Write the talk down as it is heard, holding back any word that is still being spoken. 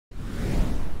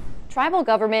Tribal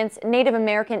governments, Native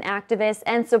American activists,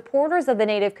 and supporters of the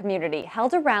Native community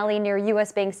held a rally near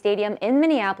U.S. Bank Stadium in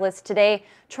Minneapolis today,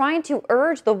 trying to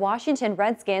urge the Washington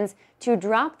Redskins to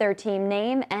drop their team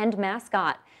name and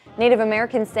mascot. Native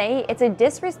Americans say it's a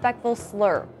disrespectful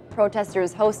slur.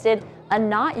 Protesters hosted a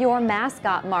Not Your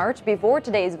Mascot march before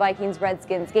today's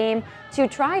Vikings-Redskins game to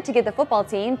try to get the football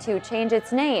team to change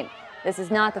its name. This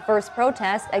is not the first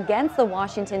protest against the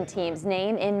Washington team's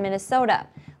name in Minnesota.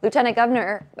 Lieutenant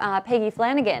Governor Peggy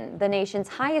Flanagan, the nation's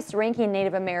highest-ranking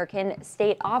Native American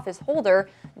state office holder,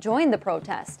 joined the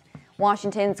protest.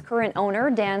 Washington's current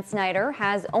owner, Dan Snyder,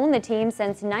 has owned the team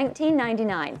since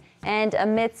 1999, and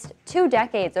amidst 2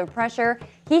 decades of pressure,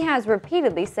 he has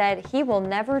repeatedly said he will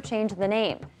never change the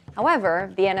name.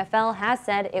 However, the NFL has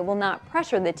said it will not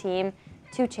pressure the team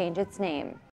to change its name.